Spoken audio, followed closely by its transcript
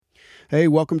Hey,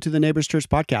 welcome to the Neighbors Church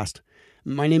podcast.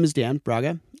 My name is Dan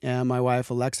Braga, and my wife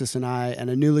Alexis and I, and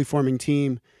a newly forming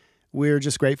team, we're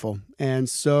just grateful and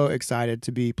so excited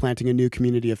to be planting a new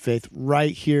community of faith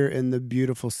right here in the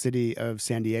beautiful city of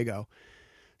San Diego.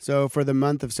 So for the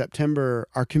month of September,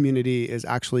 our community is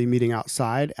actually meeting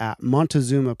outside at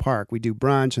Montezuma Park. We do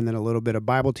brunch and then a little bit of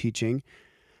Bible teaching,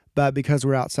 but because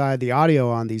we're outside, the audio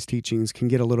on these teachings can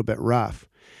get a little bit rough.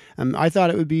 I thought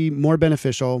it would be more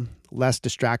beneficial, less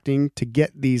distracting, to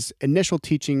get these initial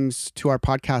teachings to our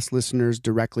podcast listeners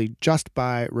directly just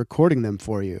by recording them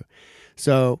for you.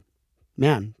 So,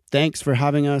 man, thanks for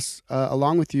having us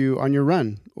along with you on your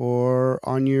run or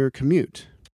on your commute.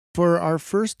 For our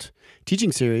first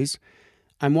teaching series,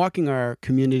 I'm walking our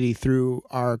community through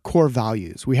our core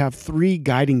values. We have 3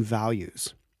 guiding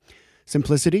values: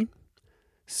 simplicity,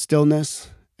 stillness,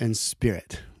 and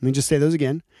spirit. Let me just say those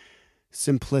again: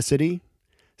 simplicity,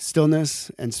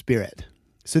 stillness, and spirit.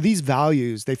 So these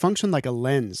values, they function like a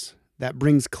lens that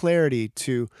brings clarity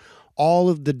to all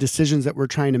of the decisions that we're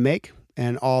trying to make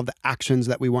and all the actions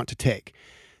that we want to take.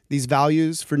 These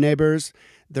values for Neighbors,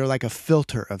 they're like a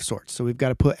filter of sorts. So we've got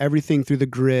to put everything through the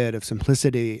grid of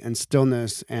simplicity and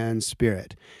stillness and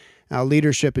spirit. Now,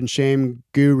 leadership and shame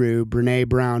guru Brené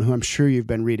Brown, who I'm sure you've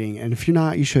been reading, and if you're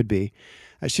not, you should be.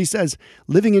 She says,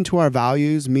 living into our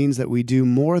values means that we do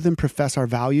more than profess our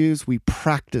values, we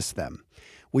practice them.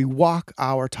 We walk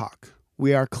our talk.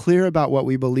 We are clear about what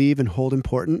we believe and hold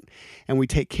important, and we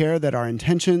take care that our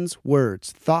intentions,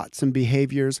 words, thoughts, and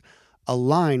behaviors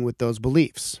align with those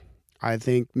beliefs. I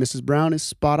think Mrs. Brown is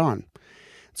spot on.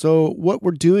 So what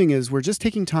we're doing is we're just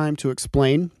taking time to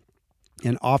explain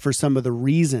and offer some of the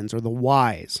reasons or the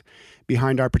whys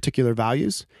behind our particular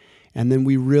values. And then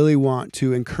we really want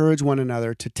to encourage one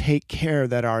another to take care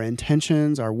that our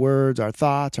intentions, our words, our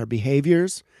thoughts, our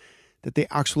behaviors, that they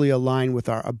actually align with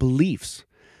our beliefs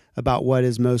about what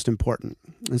is most important.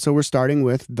 And so we're starting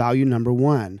with value number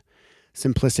 1,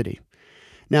 simplicity.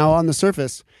 Now, on the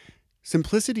surface,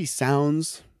 simplicity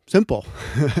sounds simple.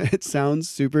 It sounds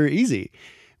super easy.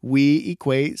 We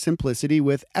equate simplicity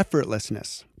with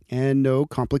effortlessness and no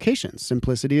complications.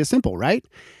 Simplicity is simple, right?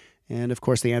 And of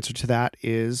course, the answer to that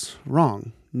is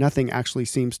wrong. Nothing actually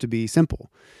seems to be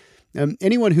simple.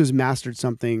 Anyone who's mastered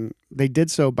something, they did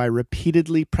so by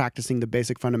repeatedly practicing the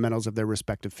basic fundamentals of their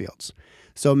respective fields.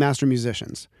 So master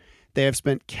musicians, they have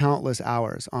spent countless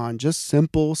hours on just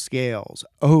simple scales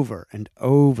over and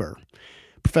over.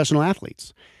 Professional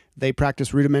athletes, they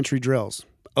practice rudimentary drills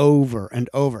over and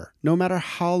over, no matter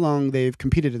how long they've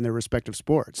competed in their respective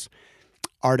sports.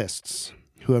 Artists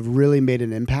who have really made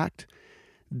an impact,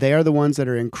 they are the ones that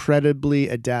are incredibly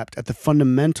adept at the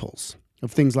fundamentals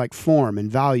of things like form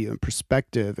and value and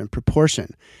perspective and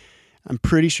proportion. I'm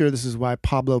pretty sure this is why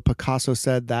Pablo Picasso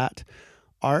said that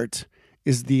art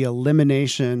is the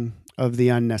elimination of the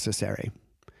unnecessary.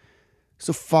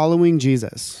 So following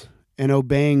Jesus and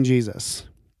obeying Jesus,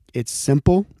 it's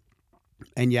simple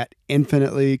and yet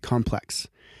infinitely complex.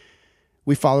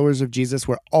 We followers of Jesus,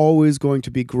 we're always going to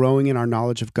be growing in our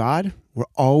knowledge of God. We're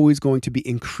always going to be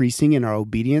increasing in our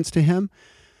obedience to Him,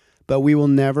 but we will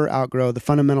never outgrow the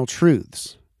fundamental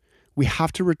truths. We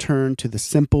have to return to the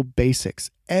simple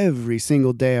basics every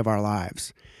single day of our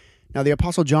lives. Now, the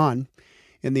Apostle John,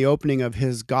 in the opening of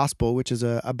his gospel, which is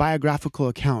a biographical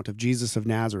account of Jesus of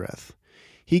Nazareth,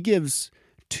 he gives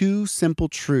 2 simple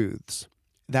truths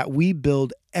that we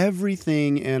build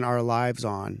everything in our lives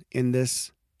on in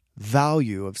this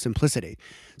value of simplicity.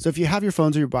 So if you have your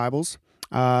phones or your Bibles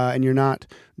and you're not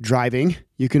driving,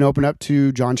 you can open up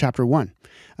to John chapter 1.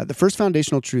 The first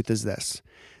foundational truth is this: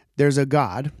 there's a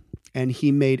God and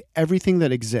He made everything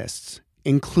that exists,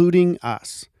 including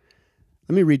us.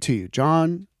 Let me read to you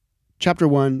John chapter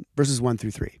 1, verses 1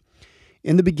 through 3.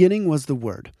 In the beginning was the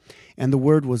Word, and the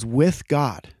Word was with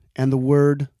God, and the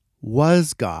Word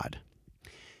was God.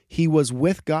 He was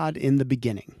with God in the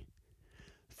beginning.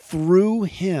 Through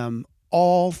Him,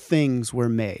 all things were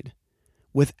made.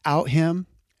 Without Him,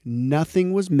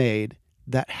 nothing was made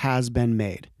that has been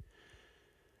made.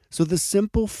 So the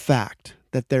simple fact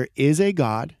that there is a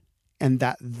God and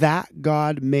that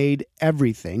God made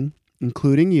everything,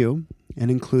 including you and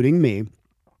including me,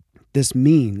 this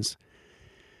means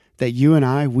that you and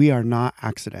I, we are not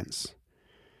accidents.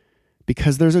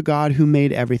 Because there's a God who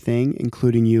made everything,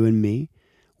 including you and me,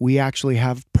 we actually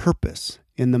have purpose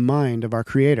in the mind of our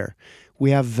Creator.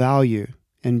 We have value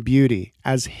and beauty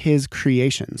as His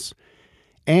creations.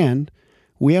 And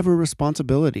we have a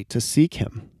responsibility to seek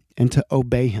Him and to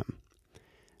obey Him.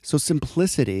 So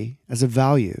simplicity as a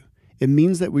value, it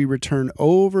means that we return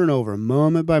over and over,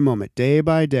 moment by moment, day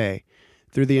by day,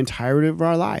 through the entirety of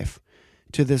our life,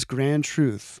 to this grand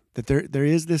truth that there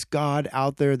is this God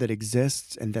out there that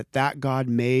exists, and that God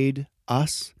made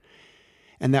us,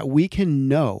 and that we can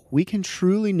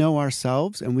truly know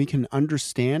ourselves, and we can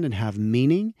understand and have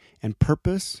meaning and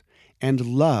purpose and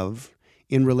love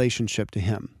in relationship to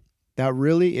him. That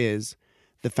really is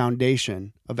the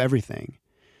foundation of everything.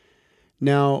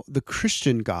 Now, the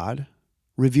Christian God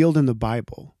revealed in the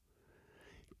Bible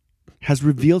has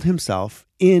revealed himself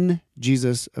in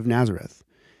Jesus of Nazareth.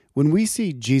 When we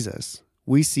see Jesus,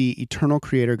 we see eternal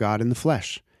creator God in the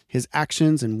flesh. His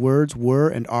actions and words were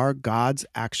and are God's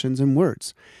actions and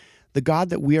words. The God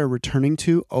that we are returning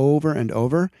to over and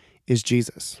over is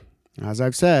Jesus. As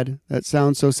I've said, that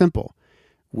sounds so simple.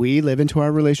 We live into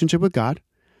our relationship with God.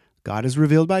 God is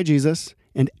revealed by Jesus,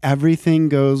 and everything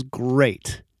goes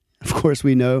great. Of course,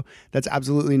 we know that's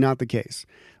absolutely not the case.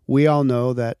 We all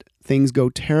know that things go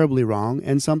terribly wrong,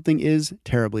 and something is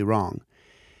terribly wrong.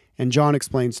 And John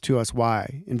explains to us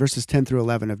why. In verses 10 through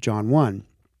 11 of John 1,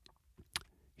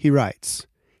 he writes,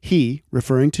 "He,"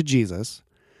 referring to Jesus,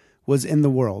 "was in the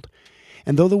world,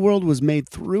 and though the world was made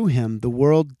through him, the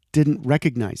world didn't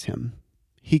recognize him.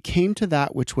 He came to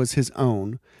that which was his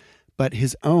own, but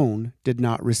his own did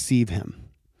not receive him."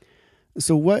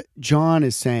 So what John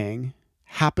is saying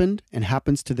happened and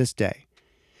happens to this day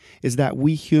is that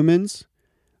we humans,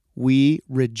 we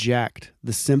reject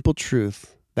the simple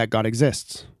truth that God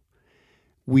exists.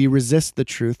 We resist the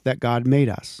truth that God made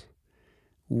us.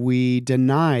 We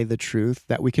deny the truth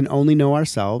that we can only know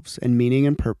ourselves and meaning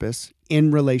and purpose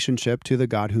in relationship to the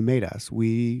God who made us.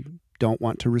 We don't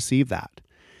want to receive that.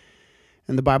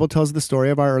 And the Bible tells the story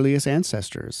of our earliest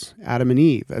ancestors, Adam and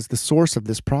Eve, as the source of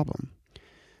this problem.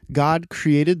 God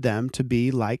created them to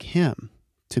be like him,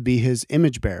 to be his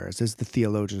image bearers, as the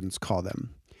theologians call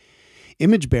them.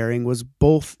 Image bearing was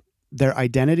both their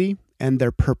identity and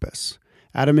their purpose.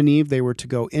 Adam and Eve, they were to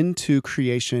go into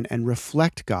creation and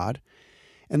reflect God,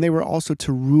 and they were also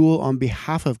to rule on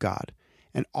behalf of God.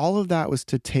 And all of that was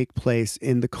to take place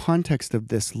in the context of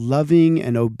this loving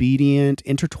and obedient,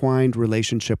 intertwined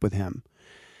relationship with him.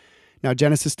 Now,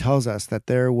 Genesis tells us that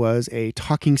there was a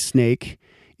talking snake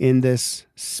in this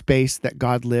space that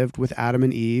God lived with Adam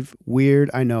and Eve. Weird,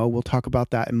 I know. We'll talk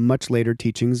about that in much later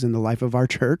teachings in the life of our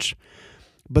church.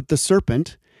 But the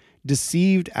serpent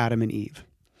deceived Adam and Eve.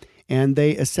 And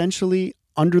they essentially,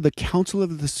 under the counsel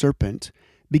of the serpent,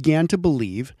 began to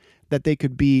believe that they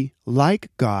could be like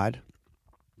God,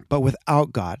 but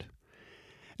without God.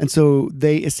 And so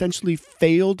they essentially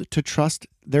failed to trust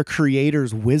their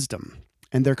Creator's wisdom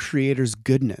and their Creator's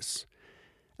goodness,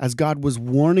 as God was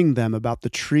warning them about the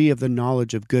tree of the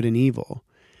knowledge of good and evil.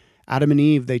 Adam and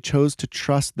Eve, they chose to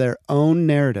trust their own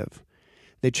narrative.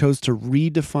 They chose to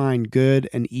redefine good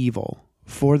and evil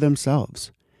for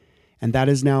themselves. And that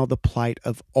is now the plight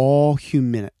of all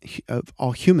humans.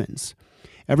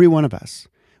 Every one of us.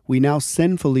 We now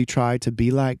sinfully try to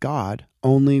be like God,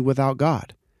 only without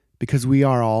God, because we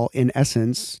are all, in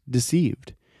essence,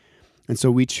 deceived. And so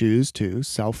we choose to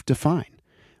self-define.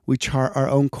 We chart our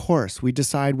own course. We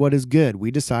decide what is good.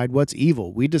 We decide what's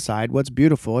evil. We decide what's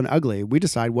beautiful and ugly. We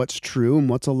decide what's true and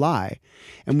what's a lie.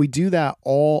 And we do that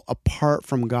all apart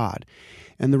from God.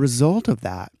 And the result of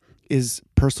that is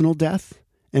personal death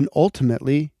and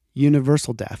ultimately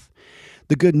universal death.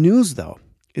 The good news, though,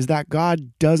 is that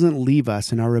God doesn't leave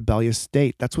us in our rebellious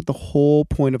state. That's what the whole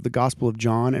point of the Gospel of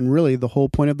John and really the whole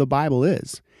point of the Bible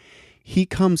is. He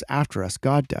comes after us,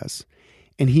 God does,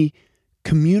 and he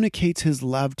communicates his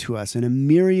love to us in a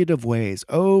myriad of ways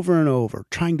over and over,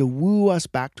 trying to woo us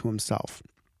back to himself.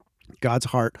 God's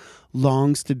heart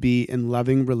longs to be in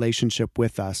loving relationship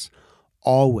with us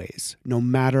always, no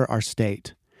matter our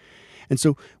state. And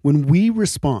so when we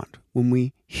respond, when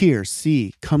we hear,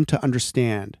 see, come to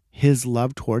understand his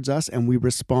love towards us, and we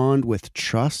respond with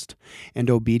trust and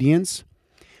obedience,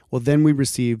 well, then we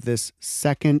receive this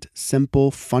second, simple,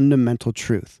 fundamental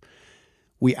truth.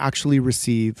 We actually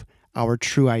receive our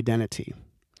true identity.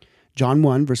 John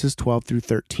 1, verses 12 through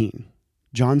 13.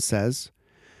 John says,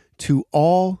 "To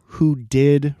all who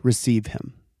did receive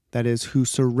him," that is, who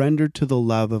surrendered to the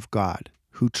love of God,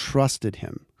 who trusted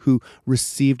him, who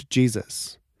received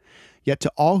Jesus. Yet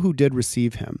to all who did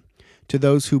receive him, to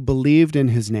those who believed in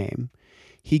his name,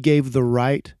 he gave the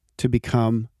right to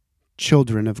become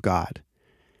children of God.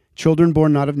 Children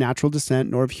born not of natural descent,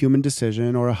 nor of human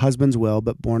decision, or a husband's will,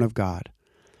 but born of God.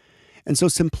 And so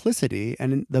simplicity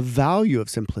and the value of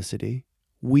simplicity,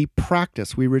 we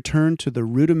practice, we return to the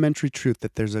rudimentary truth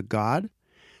that there's a God,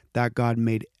 that God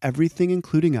made everything,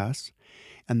 including us,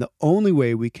 and the only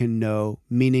way we can know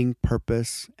meaning,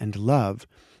 purpose, and love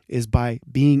is by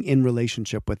being in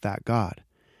relationship with that God.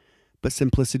 But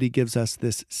simplicity gives us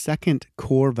this second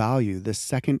core value, this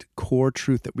second core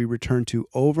truth that we return to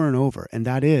over and over. And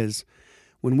that is,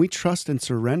 when we trust and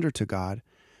surrender to God,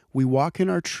 we walk in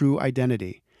our true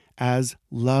identity as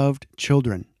loved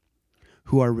children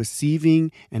who are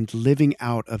receiving and living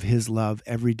out of His love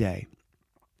every day.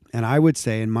 And I would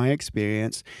say, in my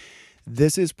experience,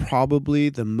 this is probably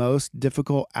the most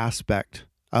difficult aspect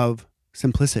of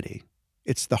simplicity.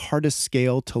 It's the hardest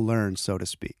scale to learn, so to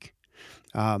speak.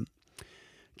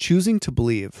 Choosing to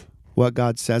believe what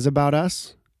God says about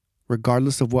us,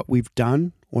 regardless of what we've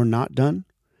done or not done,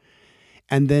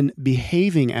 and then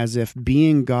behaving as if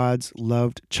being God's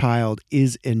loved child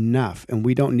is enough and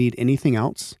we don't need anything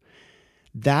else,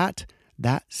 that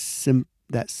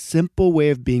simple way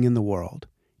of being in the world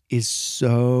is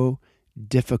so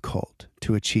difficult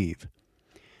to achieve.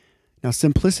 Now,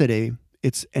 simplicity,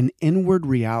 it's an inward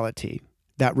reality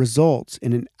that results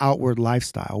in an outward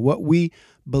lifestyle. What we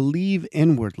believe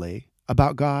inwardly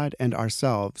about God and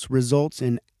ourselves results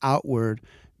in outward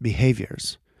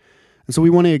behaviors. And so we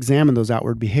want to examine those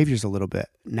outward behaviors a little bit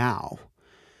now.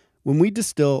 When we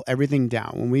distill everything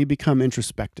down, when we become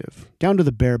introspective, down to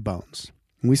the bare bones,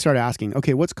 and we start asking,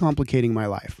 okay, what's complicating my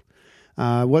life?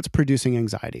 What's producing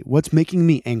anxiety? What's making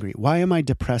me angry? Why am I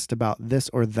depressed about this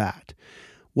or that?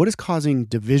 What is causing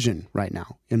division right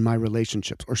now in my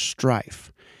relationships or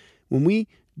strife? When we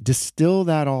distill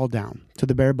that all down to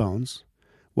the bare bones,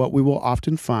 what we will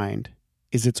often find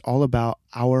is it's all about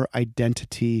our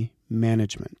identity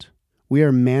management. We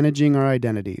are managing our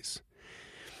identities.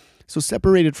 So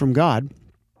separated from God,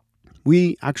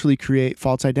 we actually create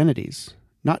false identities,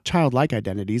 not childlike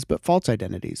identities, but false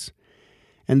identities.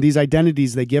 And these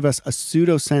identities, they give us a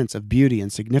pseudo sense of beauty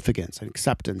and significance and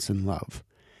acceptance and love.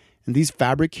 And these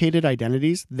fabricated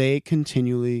identities, they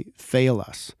continually fail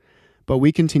us. But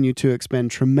we continue to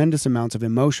expend tremendous amounts of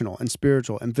emotional and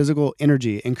spiritual and physical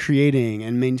energy in creating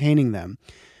and maintaining them.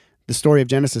 The story of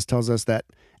Genesis tells us that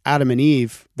Adam and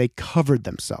Eve, they covered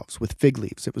themselves with fig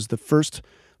leaves. It was the first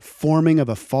forming of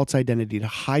a false identity to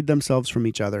hide themselves from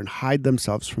each other and hide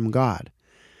themselves from God.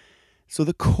 So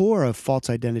the core of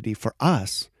false identity for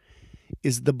us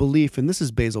is the belief, and this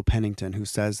is Basil Pennington who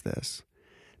says this,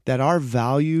 that our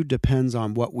value depends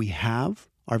on what we have,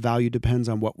 our value depends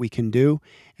on what we can do,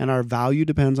 and our value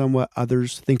depends on what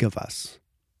others think of us.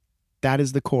 That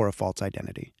is the core of false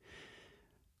identity.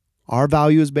 Our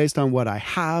value is based on what I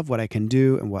have, what I can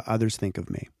do, and what others think of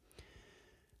me.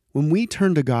 When we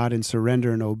turn to God in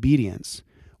surrender and obedience,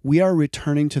 we are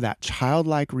returning to that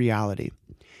childlike reality,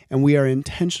 and we are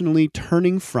intentionally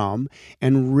turning from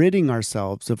and ridding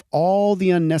ourselves of all the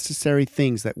unnecessary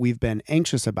things that we've been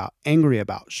anxious about, angry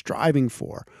about, striving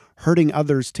for, hurting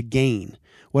others to gain,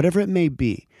 whatever it may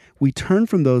be. We turn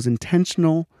from those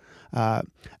intentional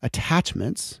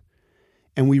attachments,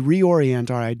 and we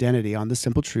reorient our identity on the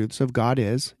simple truths of God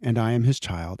is, and I am His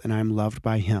child, and I am loved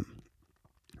by Him.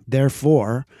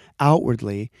 Therefore,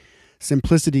 outwardly,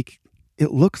 simplicity,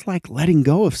 it looks like letting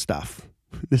go of stuff.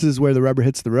 This is where the rubber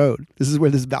hits the road. This is where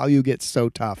this value gets so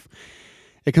tough.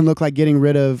 It can look like getting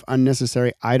rid of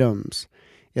unnecessary items.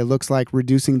 It looks like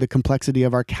reducing the complexity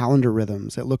of our calendar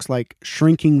rhythms. It looks like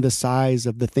shrinking the size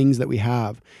of the things that we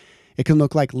have. It can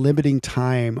look like limiting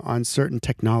time on certain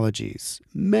technologies.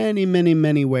 Many, many,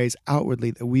 many ways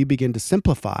outwardly that we begin to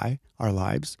simplify our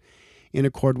lives in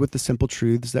accord with the simple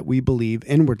truths that we believe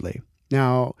inwardly.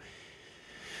 Now,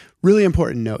 really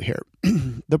important note here.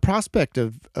 The prospect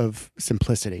of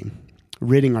simplicity,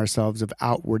 ridding ourselves of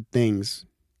outward things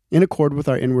in accord with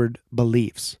our inward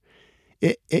beliefs,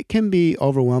 it can be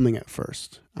overwhelming at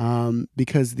first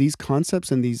because these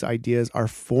concepts and these ideas are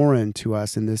foreign to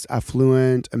us in this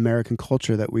affluent American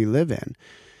culture that we live in,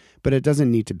 but it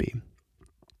doesn't need to be.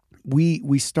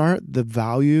 We start the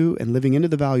value and living into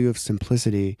the value of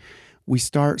simplicity, we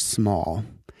start small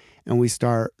and we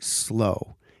start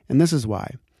slow. And this is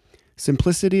why.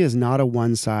 Simplicity is not a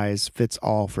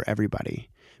one-size-fits-all for everybody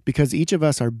because each of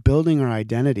us are building our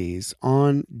identities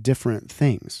on different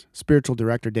things. Spiritual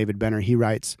director David Benner, he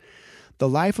writes, "The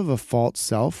life of a false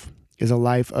self is a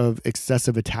life of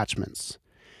excessive attachments.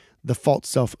 The false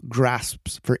self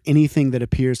grasps for anything that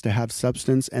appears to have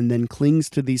substance and then clings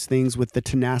to these things with the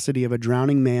tenacity of a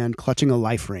drowning man clutching a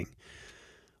life ring.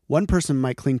 One person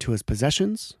might cling to his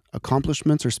possessions,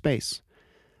 accomplishments, or space.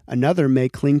 Another may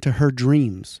cling to her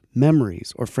dreams,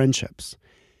 memories, or friendships.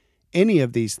 Any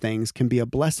of these things can be a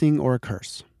blessing or a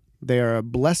curse. They are a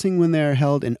blessing when they are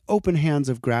held in open hands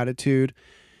of gratitude.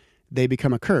 They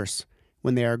become a curse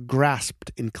when they are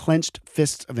grasped in clenched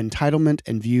fists of entitlement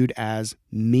and viewed as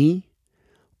me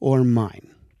or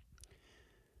mine."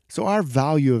 So our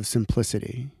value of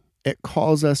simplicity it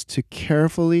calls us to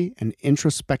carefully and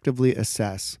introspectively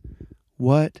assess,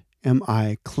 what am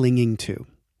I clinging to?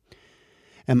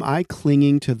 Am I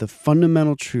clinging to the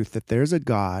fundamental truth that there's a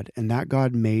God and that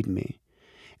God made me,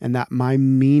 and that my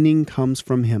meaning comes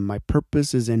from him, my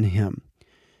purpose is in him,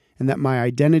 and that my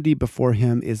identity before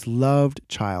him is loved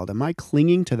child? Am I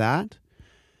clinging to that,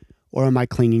 or am I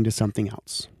clinging to something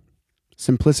else?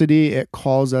 Simplicity, it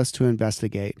calls us to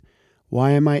investigate,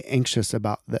 why am I anxious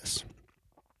about this?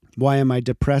 Why am I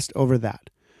depressed over that?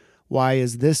 Why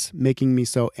is this making me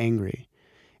so angry?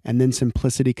 And then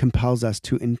simplicity compels us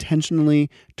to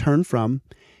intentionally turn from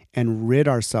and rid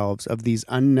ourselves of these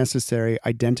unnecessary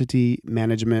identity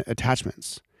management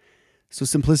attachments. So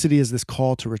simplicity is this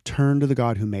call to return to the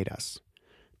God who made us,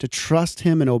 to trust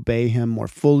him and obey him more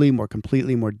fully, more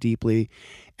completely, more deeply,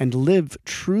 and live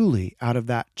truly out of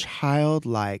that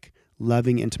childlike,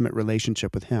 loving, intimate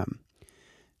relationship with him.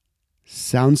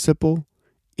 Sounds simple?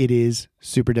 It is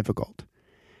super difficult.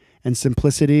 And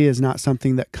simplicity is not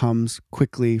something that comes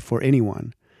quickly for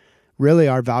anyone. Really,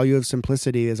 our value of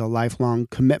simplicity is a lifelong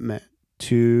commitment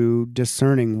to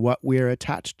discerning what we are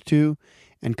attached to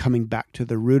and coming back to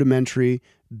the rudimentary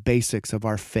basics of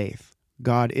our faith.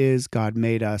 God is, God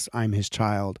made us, I'm his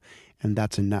child, and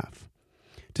that's enough.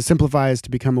 To simplify is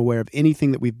to become aware of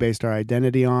anything that we've based our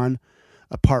identity on,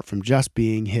 apart from just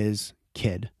being his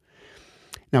kid.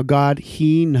 Now, God,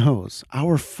 he knows,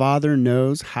 our Father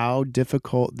knows how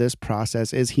difficult this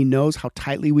process is. He knows how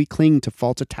tightly we cling to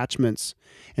false attachments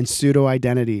and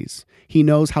pseudo-identities. He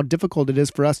knows how difficult it is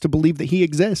for us to believe that he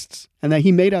exists and that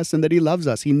he made us and that he loves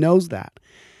us. He knows that.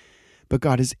 But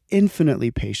God is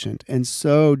infinitely patient and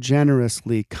so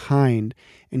generously kind,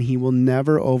 and he will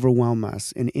never overwhelm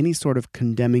us in any sort of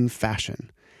condemning fashion.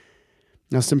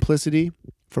 Now, simplicity,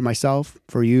 for myself,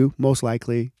 for you, most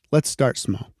likely, let's start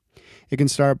small. It can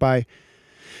start by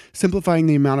simplifying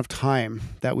the amount of time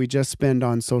that we just spend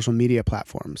on social media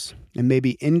platforms, and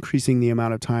maybe increasing the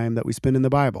amount of time that we spend in the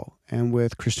Bible and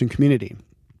with Christian community.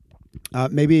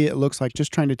 Maybe it looks like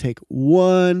just trying to take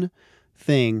one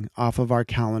thing off of our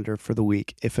calendar for the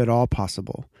week, if at all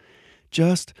possible.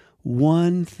 Just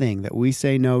one thing that we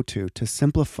say no to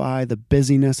simplify the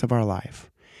busyness of our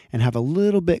life and have a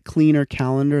little bit cleaner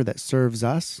calendar that serves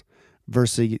us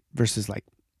versus like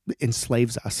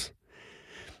enslaves us.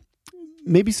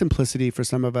 Maybe simplicity for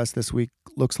some of us this week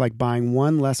looks like buying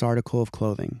one less article of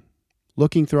clothing,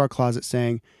 looking through our closet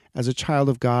saying, as a child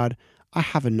of God, I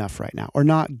have enough right now, or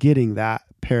not getting that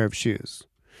pair of shoes.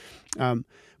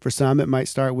 For some, it might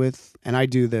start with, and I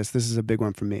do this is a big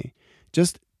one for me,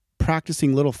 just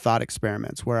practicing little thought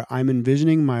experiments where I'm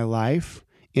envisioning my life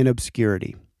in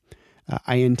obscurity.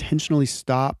 I intentionally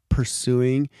stop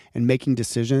pursuing and making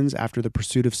decisions after the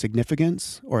pursuit of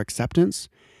significance or acceptance.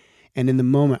 And in the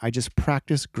moment, I just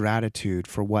practice gratitude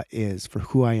for what is, for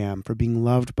who I am, for being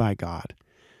loved by God.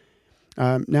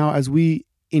 Now, as we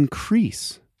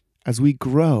increase, as we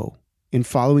grow in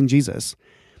following Jesus,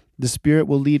 the Spirit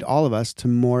will lead all of us to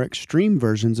more extreme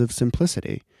versions of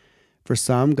simplicity. For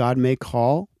some, God may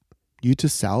call you to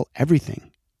sell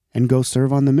everything and go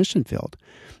serve on the mission field.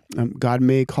 God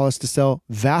may call us to sell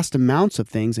vast amounts of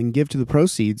things and give the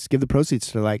proceeds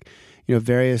to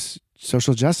various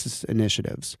social justice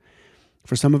initiatives.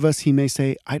 For some of us, he may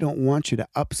say, I don't want you to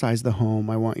upsize the home.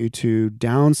 I want you to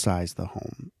downsize the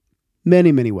home.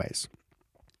 Many, many ways.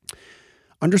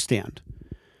 Understand,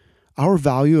 our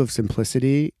value of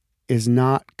simplicity is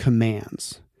not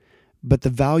commands, but the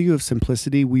value of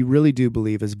simplicity we really do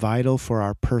believe is vital for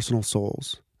our personal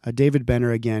souls. David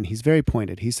Benner, again, he's very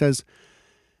pointed. He says,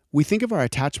 we think of our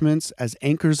attachments as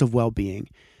anchors of well-being.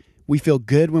 We feel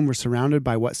good when we're surrounded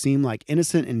by what seem like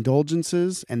innocent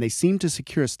indulgences, and they seem to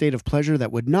secure a state of pleasure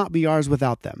that would not be ours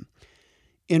without them.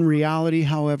 In reality,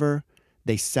 however,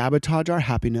 they sabotage our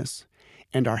happiness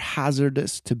and are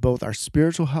hazardous to both our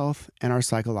spiritual health and our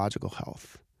psychological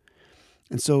health.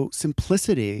 And so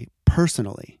simplicity,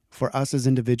 personally, for us as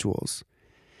individuals,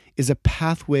 is a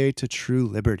pathway to true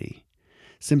liberty.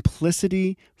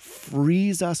 Simplicity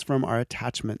frees us from our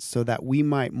attachments so that we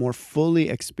might more fully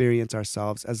experience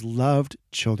ourselves as loved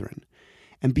children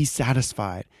and be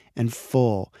satisfied and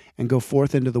full and go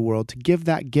forth into the world to give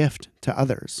that gift to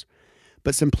others.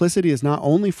 But simplicity is not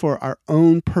only for our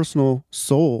own personal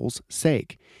soul's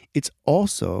sake, it's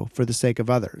also for the sake of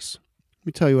others. Let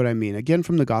me tell you what I mean. Again,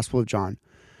 from the Gospel of John,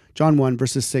 John 1,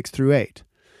 verses 6 through 8.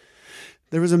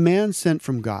 There was a man sent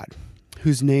from God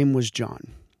whose name was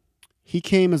John. He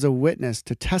came as a witness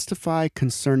to testify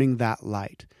concerning that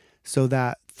light, so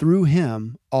that through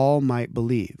him all might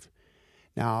believe.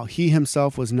 Now, he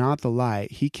himself was not the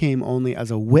light. He came only as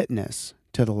a witness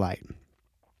to the light.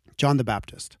 John the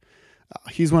Baptist,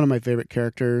 He's one of my favorite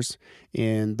characters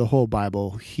in the whole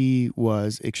Bible. He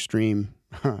was extreme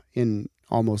in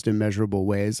almost immeasurable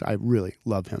ways. I really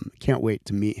love him. Can't wait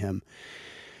to meet him.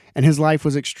 And his life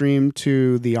was extreme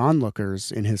to the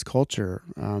onlookers in his culture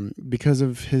because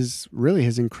of his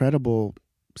incredible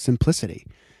simplicity.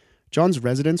 John's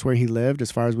residence, where he lived,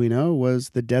 as far as we know, was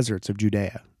the deserts of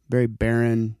Judea, very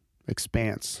barren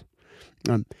expanse.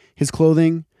 His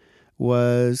clothing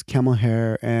was camel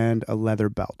hair and a leather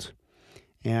belt.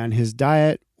 And his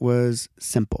diet was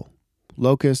simple,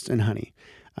 locusts and honey.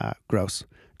 Gross.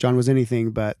 John was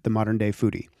anything but the modern day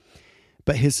foodie.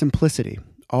 But his simplicity,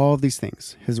 all of these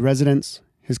things, his residence,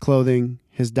 his clothing,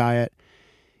 his diet,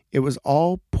 it was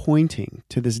all pointing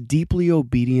to this deeply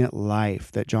obedient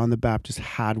life that John the Baptist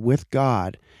had with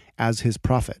God as his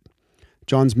prophet.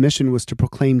 John's mission was to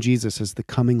proclaim Jesus as the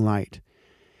coming light.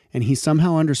 And he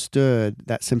somehow understood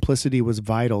that simplicity was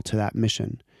vital to that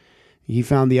mission. He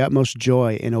found the utmost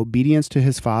joy in obedience to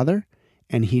his Father,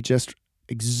 and he just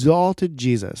exalted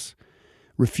Jesus,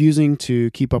 refusing to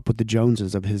keep up with the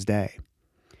Joneses of his day.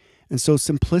 And so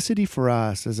simplicity for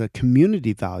us as a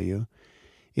community value,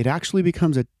 it actually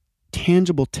becomes a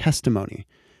tangible testimony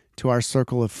to our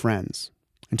circle of friends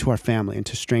and to our family and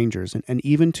to strangers and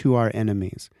even to our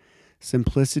enemies.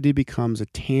 Simplicity becomes a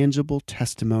tangible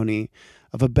testimony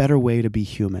of a better way to be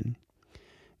human.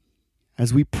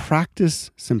 As we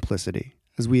practice simplicity,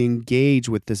 as we engage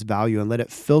with this value and let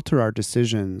it filter our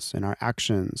decisions and our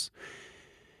actions,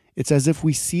 it's as if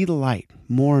we see the light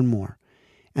more and more.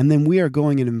 And then we are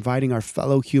going and inviting our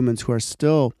fellow humans who are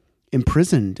still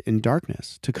imprisoned in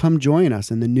darkness to come join us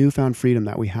in the newfound freedom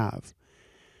that we have.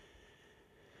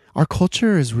 Our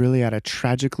culture is really at a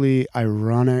tragically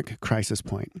ironic crisis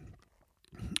point.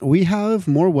 We have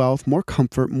more wealth, more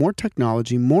comfort, more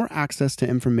technology, more access to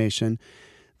information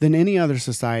than any other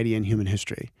society in human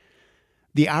history.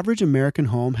 The average American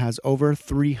home has over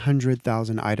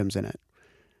 300,000 items in it.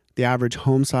 The average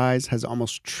home size has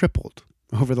almost tripled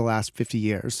over the last 50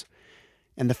 years.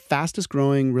 And the fastest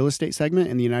growing real estate segment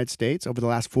in the United States over the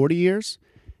last 40 years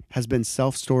has been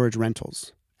self-storage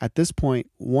rentals. At this point,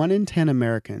 1 in 10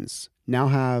 Americans now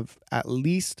have at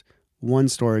least one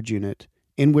storage unit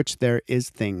in which there is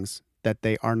things that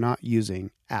they are not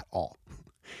using at all.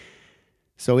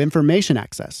 So information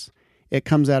access, it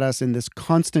comes at us in this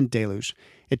constant deluge.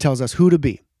 It tells us who to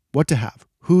be, what to have,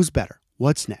 who's better,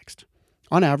 what's next.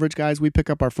 On average, guys, we pick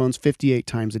up our phones 58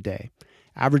 times a day,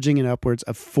 averaging in upwards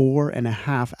of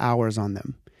 4.5 hours on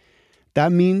them.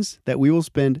 That means that we will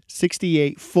spend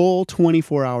 68 full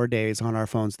 24-hour days on our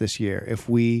phones this year if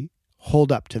we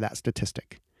hold up to that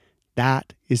statistic.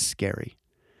 That is scary.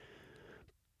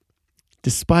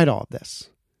 Despite all of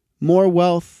this, more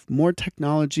wealth, more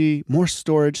technology, more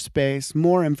storage space,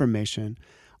 more information,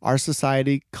 our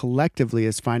society collectively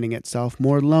is finding itself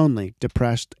more lonely,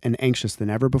 depressed, and anxious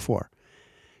than ever before.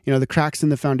 You know, the cracks in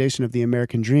the foundation of the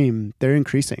American dream, they're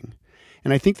increasing.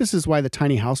 And I think this is why the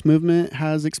tiny house movement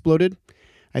has exploded.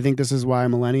 I think this is why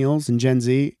millennials and Gen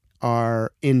Z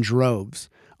are in droves,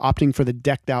 opting for the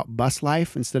decked out bus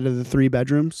life instead of the 3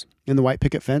 bedrooms and the white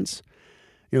picket fence.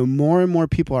 You know, more and more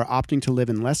people are opting to live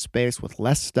in less space with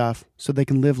less stuff so they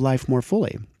can live life more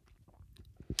fully.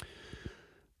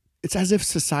 It's as if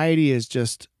society is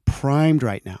just primed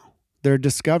right now. They're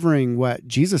discovering what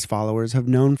Jesus followers have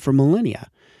known for millennia,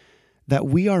 that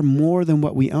we are more than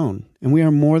what we own and we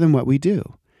are more than what we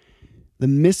do. The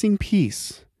missing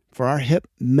piece for our hip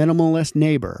minimalist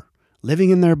neighbor living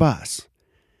in their bus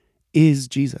is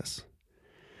Jesus.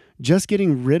 Just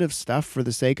getting rid of stuff for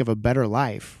the sake of a better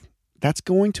life, that's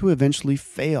going to eventually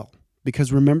fail.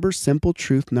 Because remember simple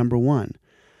truth number 1.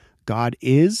 God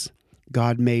is,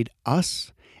 God made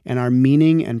us, and our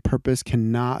meaning and purpose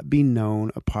cannot be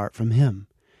known apart from him.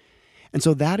 And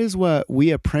so that is what we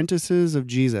apprentices of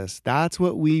Jesus, that's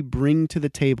what we bring to the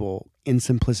table in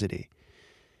simplicity.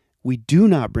 We do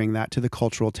not bring that to the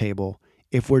cultural table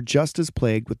if we're just as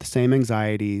plagued with the same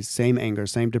anxieties, same anger,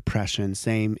 same depression,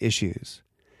 same issues.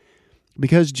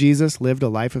 Because Jesus lived a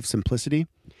life of simplicity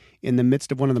in the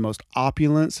midst of one of the most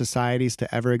opulent societies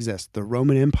to ever exist, the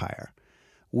Roman Empire,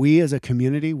 we as a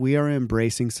community, we are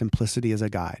embracing simplicity as a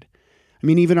guide. I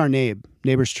mean, even our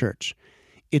neighbor's church,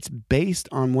 it's based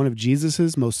on one of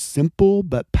Jesus's most simple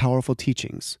but powerful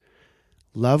teachings.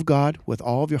 Love God with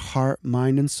all of your heart,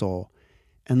 mind, and soul,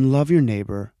 and love your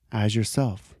neighbor as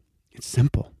yourself. It's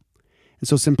simple. And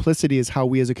so simplicity is how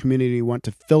we as a community want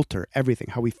to filter everything,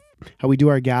 how we do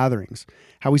our gatherings,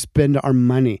 how we spend our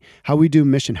money, how we do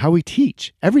mission, how we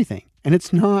teach, everything. And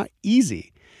it's not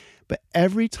easy. But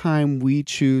every time we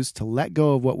choose to let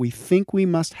go of what we think we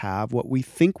must have, what we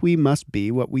think we must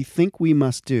be, what we think we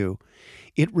must do,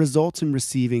 It results in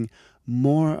receiving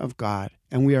more of God,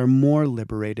 and we are more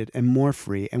liberated and more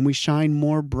free, and we shine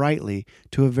more brightly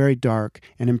to a very dark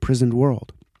and imprisoned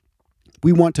world.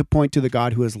 We want to point to the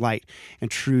God who is light and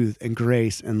truth and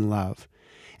grace and love.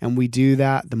 And we do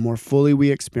that the more fully we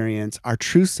experience our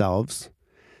true selves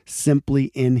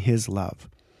simply in his love.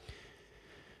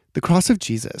 The cross of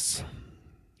Jesus,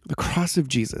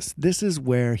 this is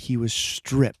where he was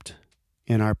stripped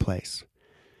in our place.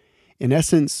 In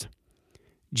essence,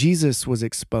 Jesus was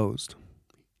exposed.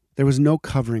 There was no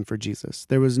covering for Jesus.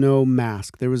 There was no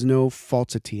mask. There was no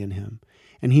falsity in him.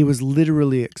 And he was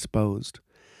literally exposed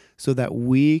so that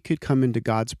we could come into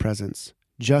God's presence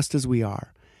just as we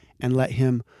are and let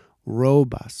him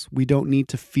robe us. We don't need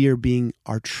to fear being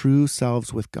our true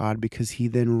selves with God because he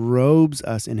then robes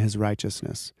us in his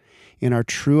righteousness, in our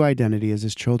true identity as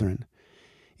his children.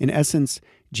 In essence,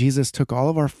 Jesus took all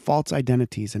of our false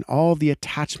identities and all of the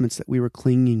attachments that we were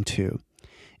clinging to.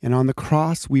 And on the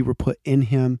cross, we were put in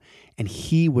him, and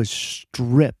he was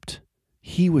stripped.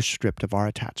 He was stripped of our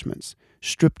attachments,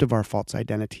 stripped of our false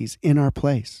identities in our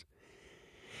place.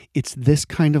 It's this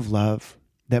kind of love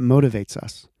that motivates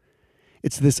us.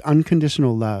 It's this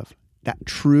unconditional love that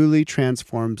truly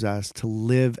transforms us to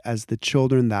live as the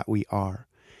children that we are.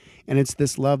 And it's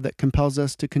this love that compels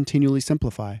us to continually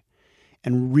simplify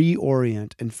and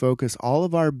reorient and focus all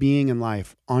of our being and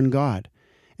life on God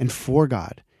and for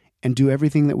God, and do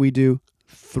everything that we do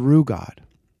through God.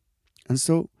 And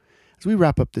so, as we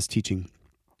wrap up this teaching,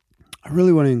 I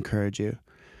really want to encourage you,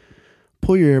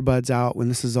 pull your earbuds out when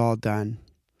this is all done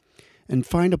and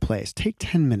find a place. Take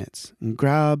 10 minutes and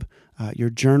grab your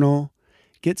journal,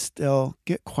 get still,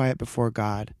 get quiet before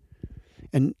God,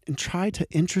 and try to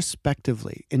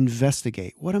introspectively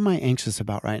investigate, what am I anxious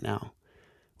about right now?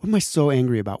 What am I so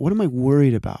angry about? What am I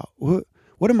worried about? What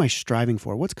am I striving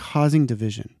for? What's causing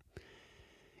division?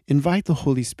 Invite the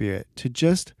Holy Spirit to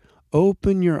just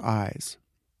open your eyes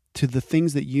to the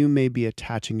things that you may be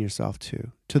attaching yourself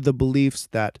to the beliefs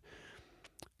that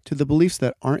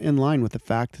aren't in line with the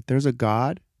fact that there's a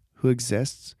God who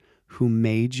exists, who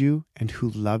made you and who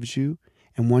loves you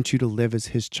and wants you to live as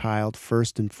his child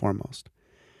first and foremost.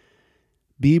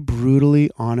 Be brutally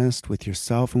honest with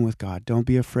yourself and with God. Don't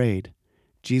be afraid.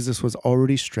 Jesus was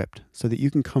already stripped so that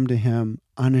you can come to him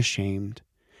unashamed,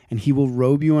 and he will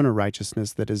robe you in a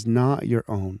righteousness that is not your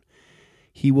own.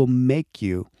 He will make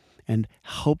you and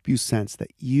help you sense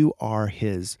that you are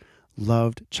his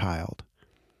loved child.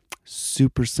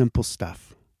 Super simple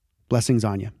stuff. Blessings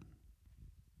on you.